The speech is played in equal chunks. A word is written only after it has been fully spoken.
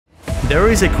There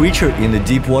is a creature in the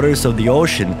deep waters of the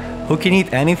ocean who can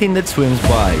eat anything that swims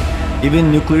by,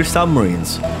 even nuclear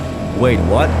submarines. Wait,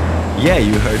 what? Yeah,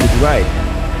 you heard it right.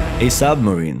 A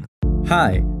submarine.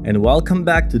 Hi, and welcome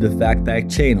back to the Fact Pack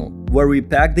channel, where we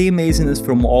pack the amazingness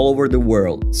from all over the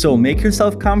world. So make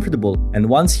yourself comfortable, and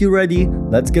once you're ready,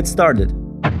 let's get started.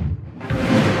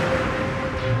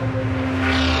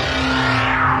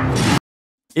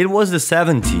 It was the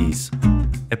 70s.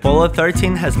 Apollo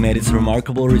 13 has made its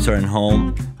remarkable return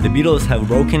home, the Beatles have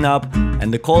broken up,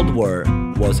 and the Cold War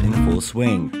was in full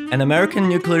swing. An American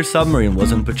nuclear submarine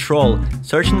was on patrol,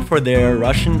 searching for their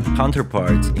Russian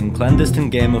counterparts in clandestine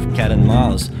game of cat and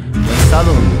mouse, when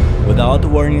suddenly, without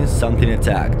warning, something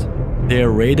attacked.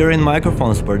 Their radar and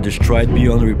microphones were destroyed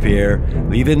beyond repair,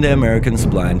 leaving the Americans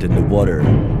blind in the water.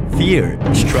 Fear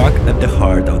struck at the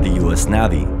heart of the US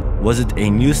Navy. Was it a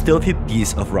new stealthy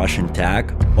piece of Russian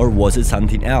tech, or was it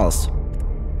something else?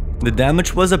 The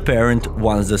damage was apparent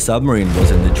once the submarine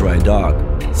was in the dry dock.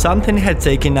 Something had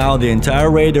taken out the entire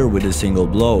radar with a single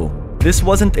blow. This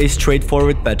wasn't a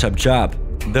straightforward patch-up job.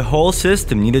 The whole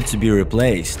system needed to be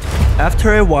replaced.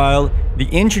 After a while,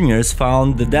 the engineers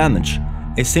found the damage.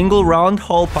 A single round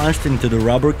hole punched into the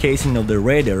rubber casing of the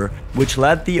radar, which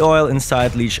let the oil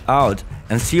inside leach out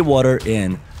and seawater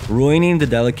in, ruining the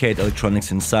delicate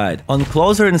electronics inside. On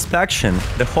closer inspection,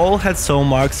 the hole had saw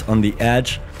marks on the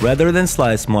edge rather than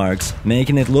slice marks,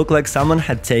 making it look like someone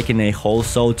had taken a whole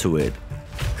saw to it.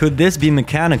 Could this be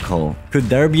mechanical? Could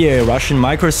there be a Russian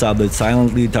microsub that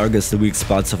silently targets the weak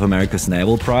spots of America's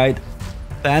naval pride?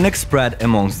 Panic spread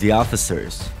amongst the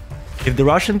officers. If the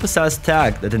Russians possess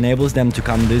tech that enables them to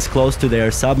come this close to their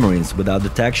submarines without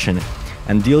detection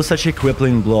and deal such a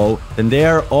crippling blow, then they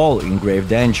are all in grave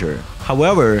danger.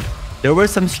 However, there were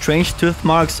some strange tooth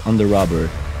marks on the rubber,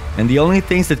 and the only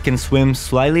things that can swim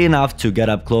slightly enough to get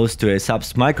up close to a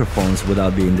sub's microphones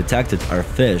without being detected are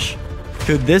fish.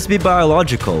 Could this be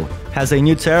biological? Has a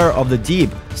new terror of the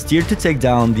deep steered to take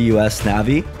down the US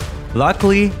Navy?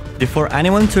 Luckily, before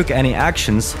anyone took any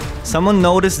actions, someone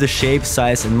noticed the shape,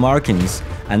 size and markings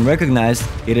and recognized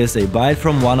it is a bite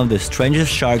from one of the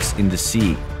strangest sharks in the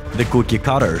sea, the cookie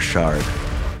cutter shark.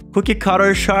 Cookie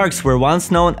cutter sharks were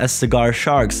once known as cigar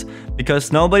sharks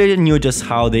because nobody knew just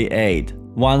how they ate.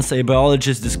 Once a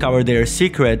biologist discovered their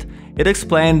secret, it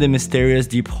explained the mysterious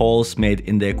deep holes made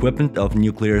in the equipment of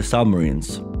nuclear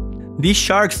submarines. These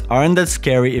sharks aren't that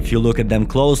scary if you look at them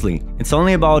closely. It's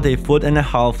only about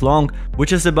 1.5 feet long,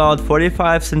 which is about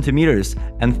 45 centimeters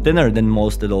and thinner than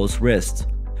most adults' wrists.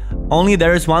 Only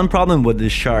there is one problem with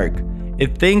this shark.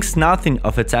 It thinks nothing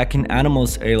of attacking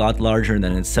animals a lot larger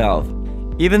than itself.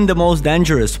 Even the most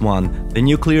dangerous one, the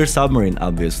nuclear submarine,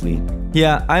 obviously.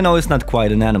 Yeah, I know it's not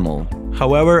quite an animal.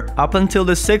 However, up until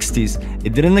the 60s,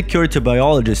 it didn't occur to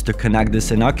biologists to connect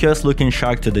this innocuous-looking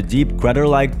shark to the deep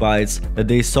crater-like bites that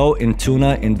they saw in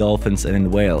tuna, in dolphins, and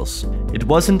in whales. It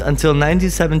wasn't until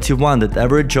 1971 that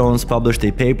Everett Jones published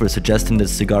a paper suggesting that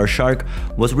cigar shark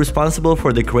was responsible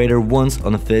for the crater wounds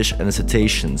on fish and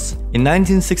cetaceans. In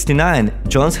 1969,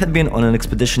 Jones had been on an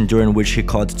expedition during which he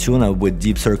caught tuna with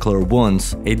deep circular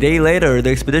wounds. A day later, the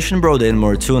expedition brought in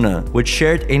more tuna, which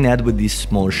shared a net with these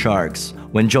small sharks.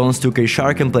 When Jones took a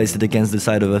shark and placed it against the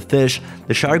side of a fish,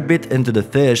 the shark bit into the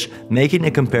fish, making a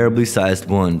comparably sized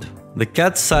wound. The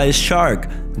cat-sized shark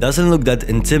doesn't look that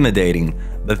intimidating,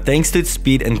 but thanks to its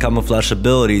speed and camouflage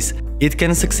abilities, it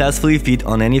can successfully feed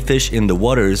on any fish in the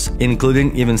waters,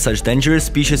 including even such dangerous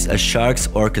species as sharks,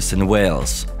 orcas, and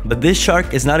whales. But this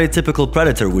shark is not a typical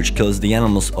predator which kills the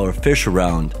animals or fish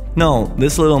around. No,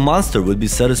 this little monster would be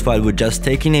satisfied with just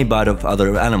taking a bite of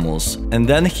other animals, and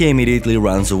then he immediately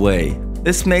runs away.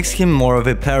 This makes him more of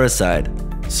a parasite.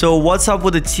 So what's up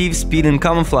with the teeth, speed and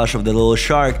camouflage of the little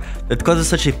shark that causes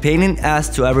such a pain in the ass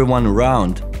to everyone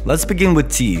around? Let's begin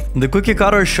with teeth. The cookie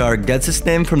cutter shark gets its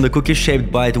name from the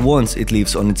cookie-shaped bite wounds it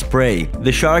leaves on its prey.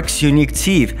 The shark's unique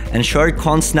teeth and short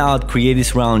cone snout create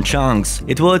these round chunks.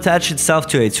 It will attach itself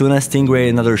to a tuna, stingray,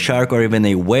 another shark or even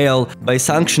a whale by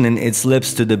suctioning its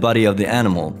lips to the body of the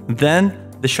animal. Then,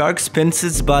 the shark spins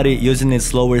its body using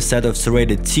its lower set of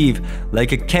serrated teeth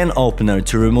like a can opener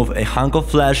to remove a hunk of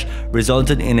flesh,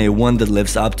 resulting in a wound that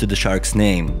lives up to the shark's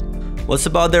name. What's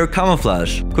about their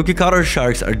camouflage? Cookie cutter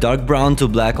sharks are dark brown to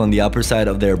black on the upper side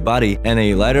of their body and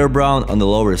a lighter brown on the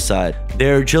lower side.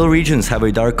 Their gill regions have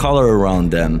a dark color around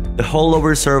them. The whole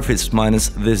lower surface minus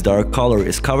this dark color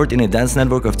is covered in a dense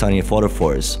network of tiny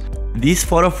photophores. These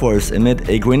photophores emit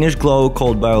a greenish glow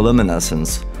called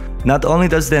bioluminescence. Not only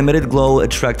does the emitted glow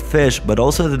attract fish, but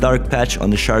also the dark patch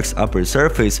on the shark's upper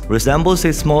surface resembles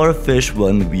a smaller fish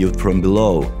when viewed from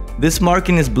below. This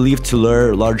marking is believed to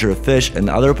lure larger fish and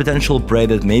other potential prey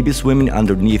that may be swimming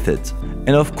underneath it.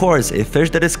 And of course, a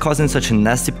fish that is causing such a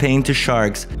nasty pain to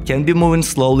sharks can be moving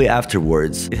slowly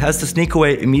afterwards. It has to sneak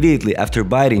away immediately after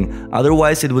biting,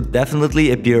 otherwise it would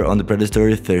definitely appear on the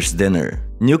predatory fish's dinner.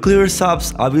 Nuclear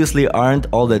subs obviously aren't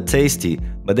all that tasty,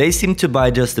 but they seem to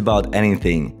bite just about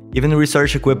anything, even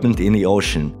research equipment in the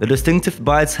ocean. The distinctive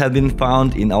bites have been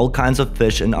found in all kinds of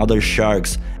fish and other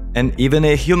sharks, and even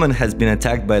a human has been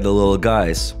attacked by the little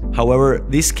guys. However,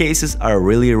 these cases are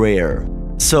really rare.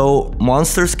 So,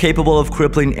 monsters capable of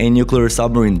crippling a nuclear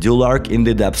submarine do lurk in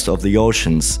the depths of the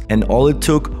oceans, and all it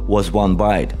took was one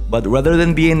bite. But rather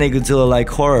than being a Godzilla-like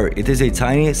horror, it is a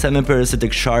tiny,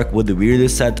 semi-parasitic shark with the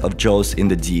weirdest set of jaws in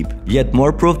the deep. Yet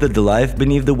more proof that the life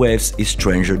beneath the waves is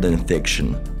stranger than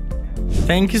fiction.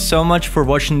 Thank you so much for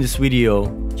watching this video.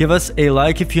 Give us a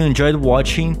like if you enjoyed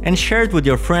watching and share it with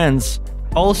your friends.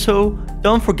 Also,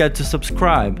 don't forget to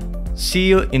subscribe. See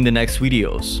you in the next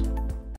videos.